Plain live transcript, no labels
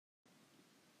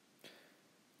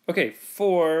Okay,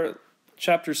 for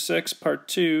chapter 6, part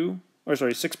 2, or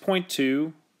sorry,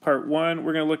 6.2, part 1,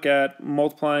 we're going to look at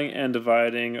multiplying and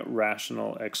dividing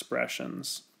rational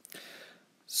expressions.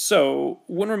 So,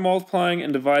 when we're multiplying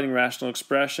and dividing rational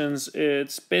expressions,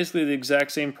 it's basically the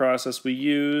exact same process we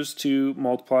use to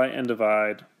multiply and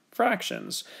divide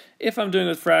fractions. If I'm doing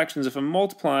it with fractions, if I'm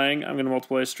multiplying, I'm going to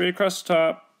multiply straight across the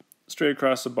top, straight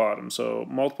across the bottom. So,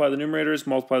 multiply the numerators,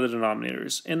 multiply the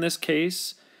denominators. In this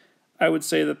case, I would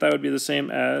say that that would be the same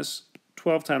as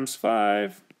 12 times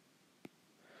 5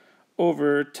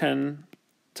 over 10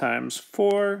 times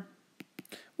 4,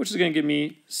 which is going to give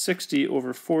me 60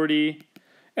 over 40,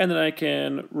 and then I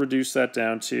can reduce that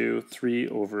down to 3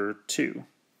 over 2.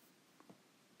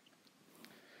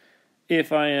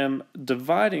 If I am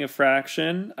dividing a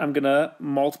fraction, I'm going to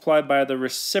multiply by the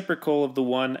reciprocal of the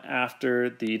one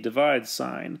after the divide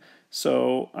sign.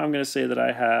 So I'm going to say that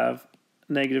I have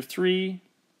negative 3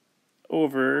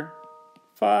 over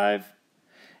 5,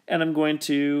 and I'm going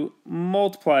to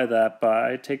multiply that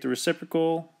by, take the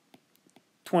reciprocal,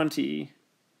 20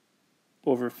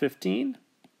 over 15,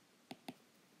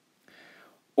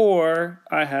 or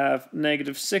I have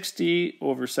negative 60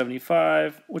 over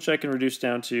 75, which I can reduce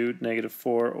down to negative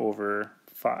 4 over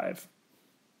 5.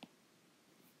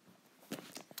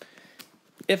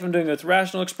 If I'm doing it with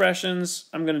rational expressions,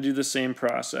 I'm going to do the same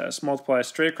process. Multiply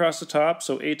straight across the top,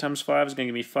 so 8 times 5 is going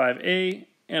to give me 5a,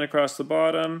 and across the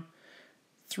bottom,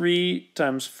 3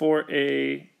 times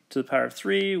 4a to the power of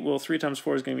 3. Well, 3 times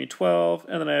 4 is going to be 12,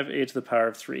 and then I have a to the power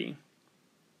of 3.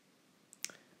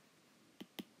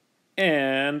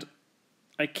 And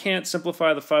I can't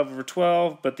simplify the 5 over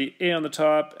 12, but the a on the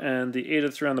top and the a to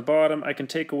the 3 on the bottom, I can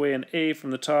take away an a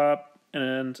from the top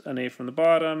and an a from the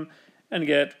bottom, and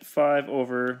get 5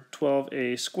 over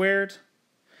 12a squared.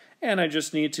 And I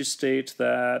just need to state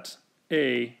that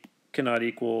a cannot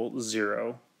equal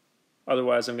 0.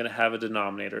 Otherwise, I'm going to have a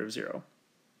denominator of 0.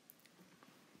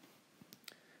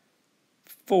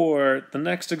 For the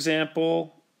next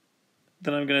example,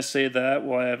 then I'm going to say that,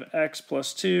 well, I have x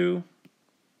plus 2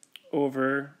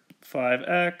 over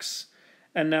 5x,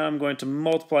 and now I'm going to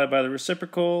multiply by the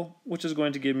reciprocal, which is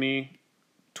going to give me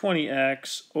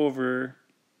 20x over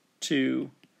 2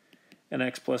 and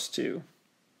x plus 2.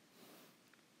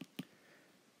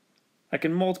 I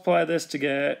can multiply this to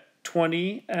get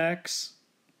 20x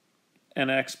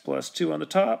and x plus 2 on the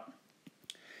top,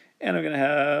 and I'm going to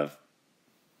have,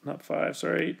 not 5,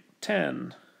 sorry,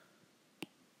 10x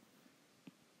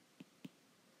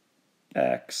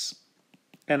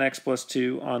and x plus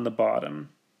 2 on the bottom.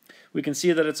 We can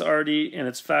see that it's already in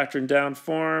its factored down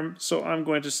form, so I'm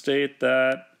going to state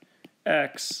that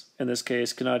x, in this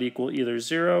case, cannot equal either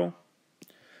 0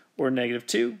 or negative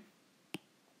 2.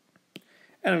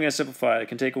 And I'm going to simplify. I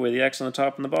can take away the x on the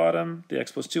top and the bottom, the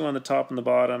x plus 2 on the top and the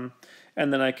bottom,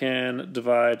 and then I can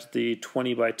divide the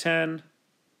 20 by 10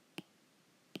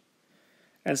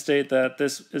 and state that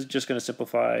this is just going to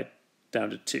simplify down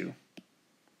to 2.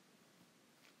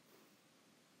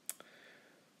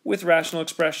 With rational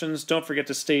expressions, don't forget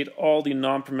to state all the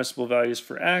non-permissible values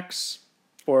for x,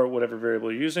 or whatever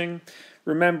variable you're using.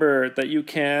 Remember that you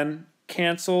can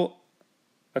cancel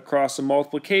across a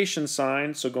multiplication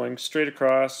sign, so going straight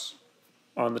across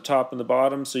on the top and the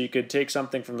bottom, so you could take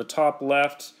something from the top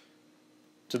left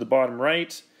to the bottom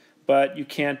right, but you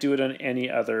can't do it on any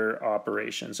other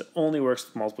operations. It only works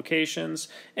with multiplications,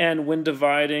 and when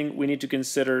dividing, we need to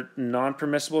consider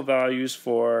non-permissible values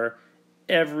for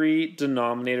every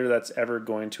denominator that's ever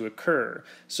going to occur.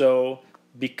 So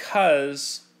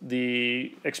because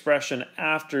the expression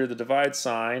after the divide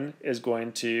sign is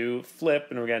going to flip,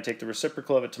 and we're going to take the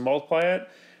reciprocal of it to multiply it,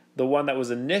 the one that was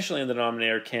initially in the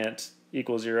denominator can't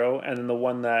equal 0, and then the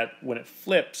one that, when it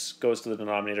flips, goes to the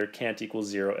denominator can't equal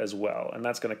 0 as well, and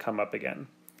that's going to come up again.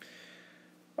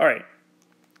 All right.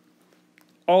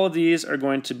 All of these are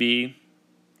going to be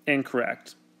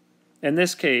incorrect. In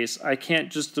this case, I can't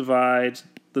just divide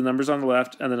the numbers on the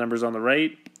left and the numbers on the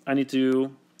right. I need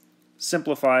to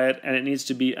simplify it, and it needs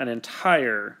to be an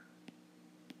entire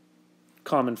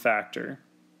common factor.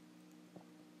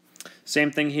 Same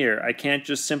thing here. I can't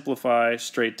just simplify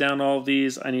straight down all of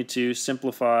these. I need to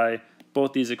simplify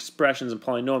both these expressions and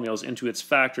polynomials into its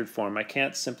factored form. I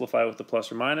can't simplify with the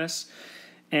plus or minus.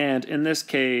 And in this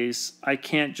case, I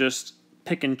can't just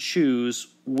pick and choose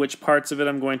which parts of it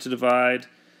I'm going to divide.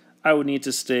 I would need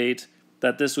to state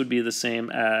that this would be the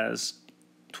same as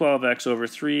 12x over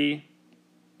 3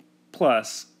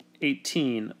 plus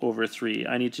 18 over 3.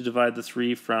 I need to divide the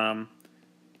 3 from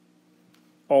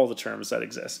all the terms that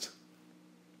exist.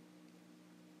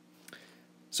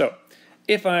 So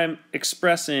if I'm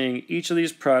expressing each of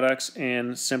these products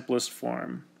in simplest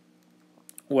form,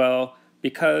 Well,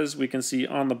 because we can see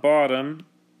on the bottom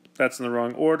that's in the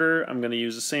wrong order, I'm going to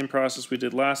use the same process we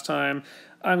did last time.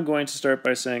 I'm going to start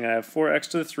by saying I have 4x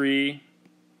to the 3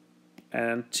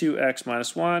 and 2x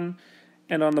minus 1.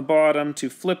 And on the bottom, to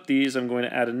flip these, I'm going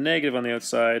to add a negative on the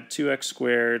outside, 2x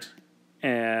squared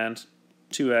and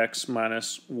 2x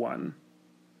minus 1.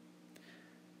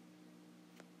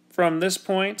 From this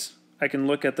point, I can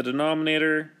look at the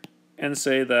denominator and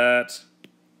say that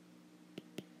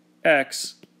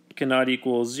x cannot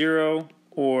equal 0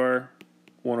 or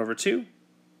 1 over 2.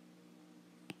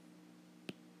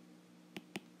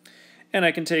 And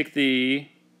I can take the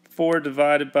 4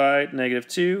 divided by negative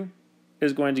 2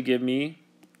 is going to give me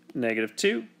negative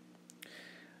 2.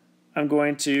 I'm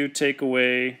going to take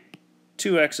away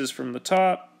 2 x's from the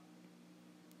top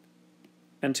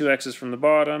and 2 x's from the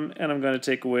bottom, and I'm going to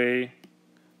take away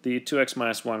the 2x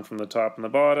minus 1 from the top and the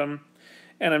bottom,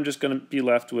 and I'm just going to be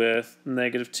left with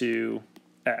negative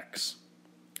 2x.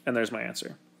 And there's my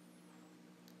answer.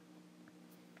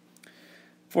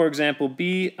 For example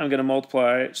B, I'm going to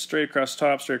multiply straight across the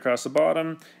top, straight across the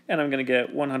bottom, and I'm going to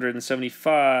get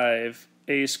 175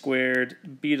 a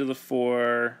squared b to the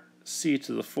 4 c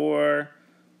to the 4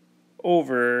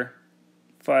 over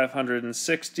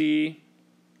 560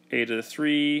 a to the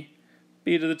 3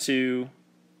 b to the 2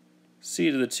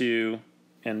 c to the 2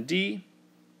 and d.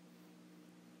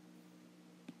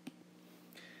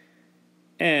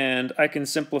 And I can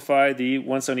simplify the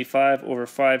 175 over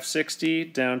 560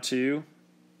 down to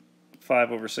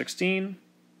 5 over 16.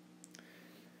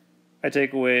 I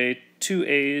take away 2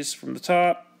 a's from the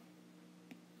top,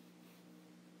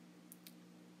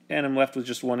 and I'm left with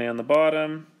just 1 a on the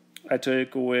bottom. I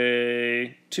take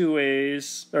away 2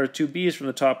 a's, or 2 b's from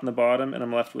the top and the bottom, and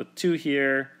I'm left with 2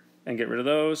 here, and get rid of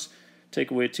those.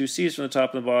 Take away 2 c's from the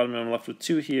top and the bottom, and I'm left with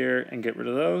 2 here, and get rid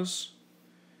of those.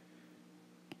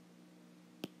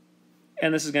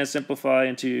 And this is going to simplify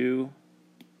into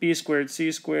b squared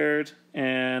c squared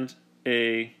and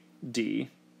a d.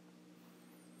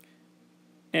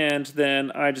 And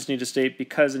then I just need to state,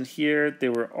 because in here they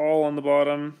were all on the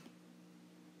bottom,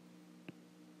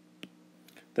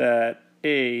 that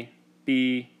a,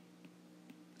 b,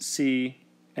 c,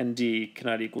 and d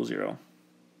cannot equal 0.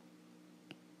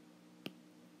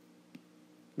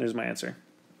 There's my answer.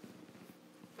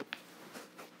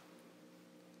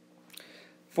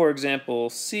 For example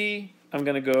C, I'm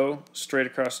going to go straight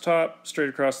across the top, straight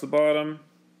across the bottom,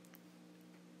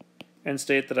 and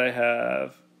state that I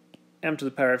have m to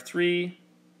the power of 3,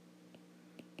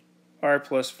 r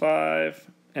plus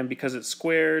 5, and because it's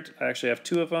squared, I actually have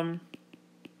 2 of them,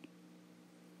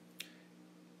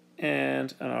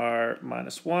 and an r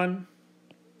minus 1.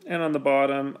 And on the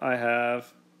bottom, I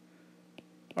have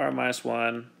r minus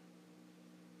 1,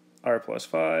 r plus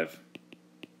 5.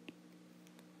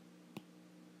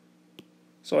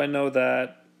 So I know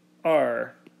that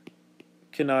r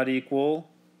cannot equal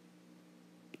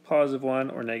positive 1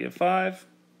 or negative 5.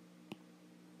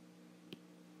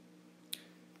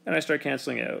 And I start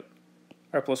canceling out.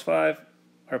 R plus 5,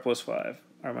 r plus 5,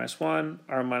 r minus 1,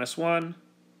 r minus 1.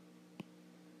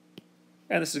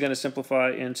 And this is going to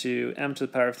simplify into m to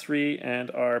the power of 3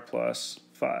 and r plus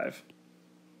 5.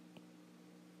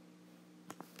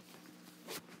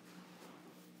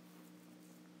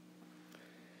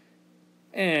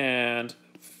 And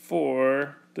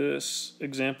for this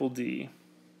example D,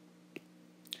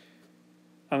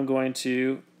 I'm going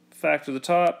to factor the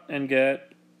top and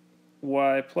get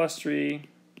y plus 3,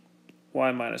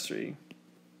 y minus 3.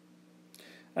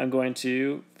 I'm going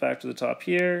to factor the top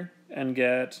here and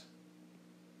get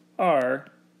r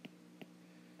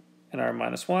and r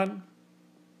minus 1.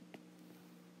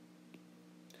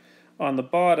 On the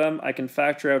bottom, I can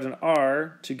factor out an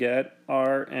r to get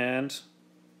r and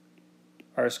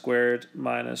r squared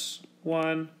minus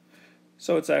 1.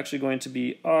 So it's actually going to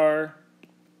be r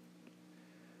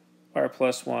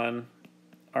plus 1,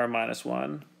 r minus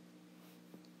 1.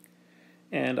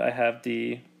 And I have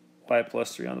the y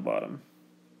plus 3 on the bottom.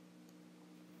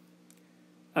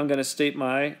 I'm going to state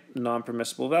my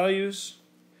non-permissible values.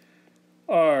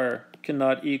 R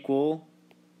cannot equal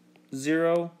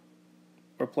 0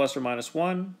 or plus or minus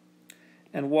 1,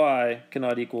 and y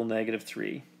cannot equal negative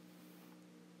 3.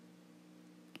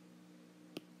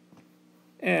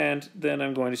 And then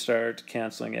I'm going to start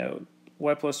canceling out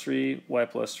y plus 3,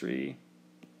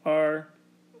 r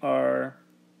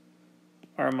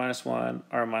minus 1,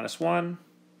 r minus 1.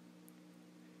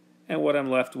 And what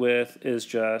I'm left with is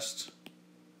just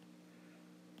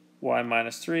y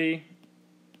minus 3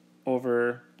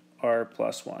 over r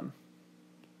plus 1.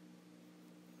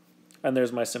 And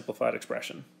there's my simplified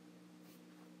expression.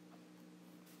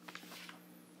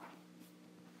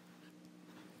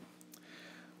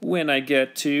 When I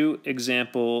get to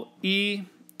example E,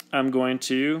 I'm going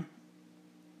to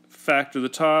factor the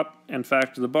top and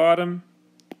factor the bottom.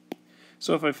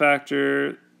 So if I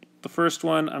factor the first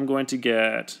one, I'm going to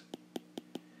get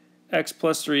x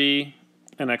plus 3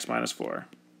 and x minus 4.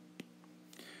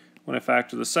 When I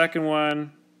factor the second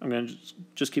one, I'm going to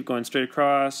just keep going straight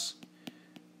across,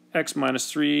 x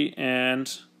minus 3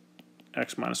 and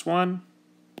x minus 1.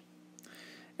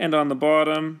 And on the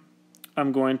bottom,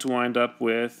 I'm going to wind up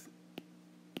with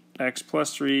x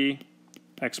plus 3,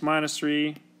 x minus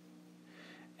 3,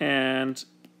 and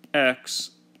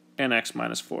x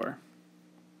minus 4.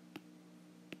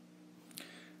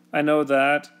 I know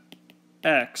that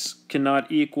x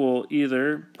cannot equal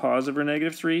either positive or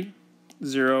negative 3,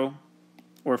 0,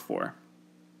 or 4.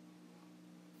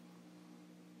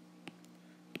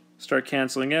 Start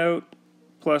canceling out.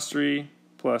 Plus 3,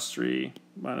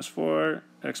 minus 4,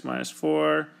 x minus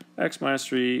 4, x minus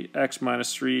 3, x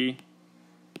minus 3.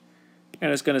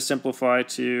 And it's going to simplify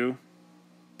to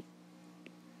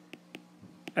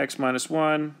x minus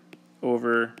 1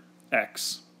 over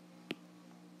x.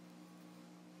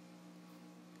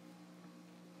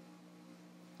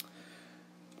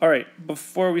 Alright,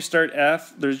 before we start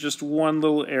F, there's just one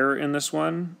little error in this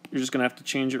one. You're just going to have to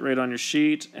change it right on your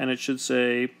sheet, and it should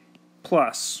say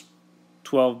plus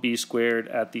 12b squared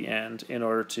at the end in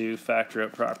order to factor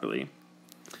out properly.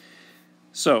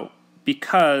 So,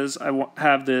 because I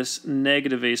have this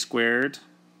negative a squared,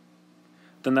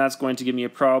 then that's going to give me a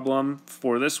problem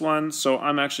for this one, so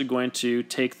I'm actually going to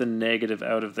take the negative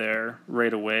out of there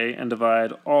right away and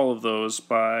divide all of those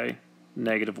by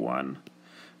negative 1.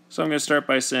 So I'm going to start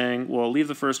by saying, well, leave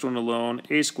the first one alone,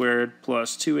 a squared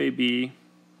plus 2ab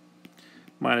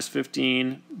minus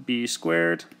 15b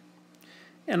squared,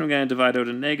 and I'm going to divide out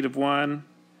a negative 1,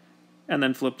 and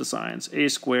then flip the signs, a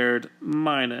squared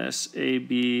minus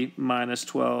ab minus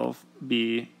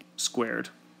 12b squared.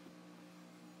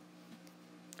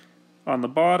 On the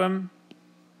bottom,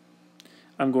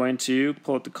 I'm going to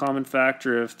pull out the common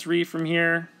factor of 3 from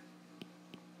here.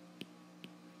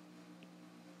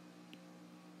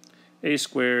 A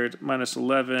squared minus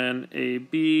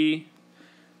 11ab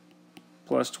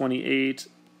plus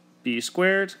 28b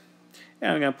squared.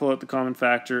 And I'm going to pull out the common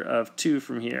factor of 2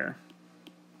 from here.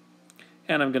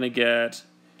 And I'm going to get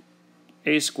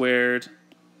a squared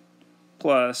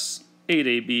plus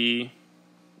 8ab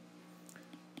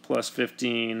plus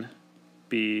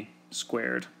 15b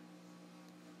squared.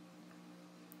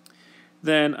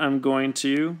 Then I'm going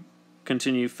to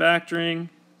continue factoring,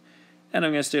 and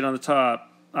I'm going to state on the top,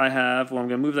 I have, well, I'm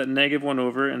going to move that negative 1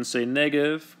 over and say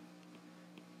negative,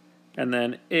 and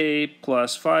then a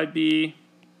plus 5b,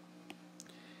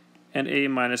 and a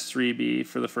minus 3b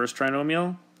for the first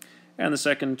trinomial. And the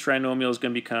second trinomial is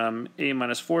going to become a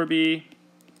minus 4b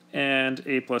and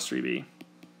a plus 3b.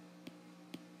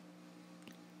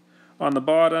 On the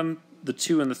bottom, the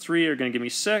 2 and the 3 are going to give me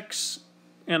 6,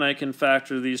 and I can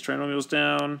factor these trinomials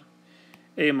down,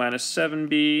 a minus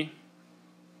 7b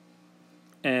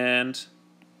and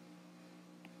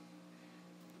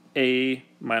a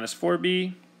minus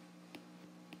 4b.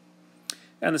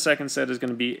 And the second set is going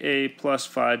to be a plus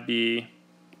 5b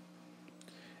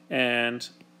and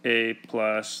a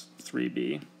plus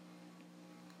 3b.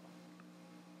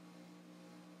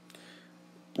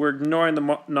 We're ignoring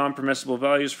the non-permissible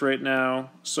values for right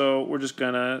now, so we're just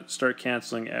going to start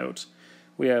canceling out.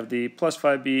 We have the plus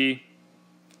 5b,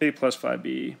 a plus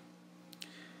 5b,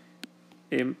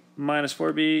 a minus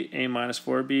 4b, a minus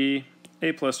 4b,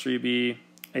 a plus 3b,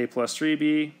 a plus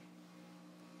 3b,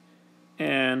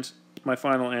 and my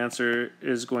final answer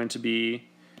is going to be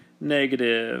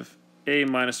negative a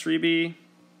minus 3b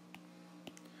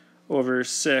over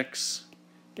 6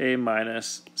 a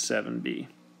minus 7b.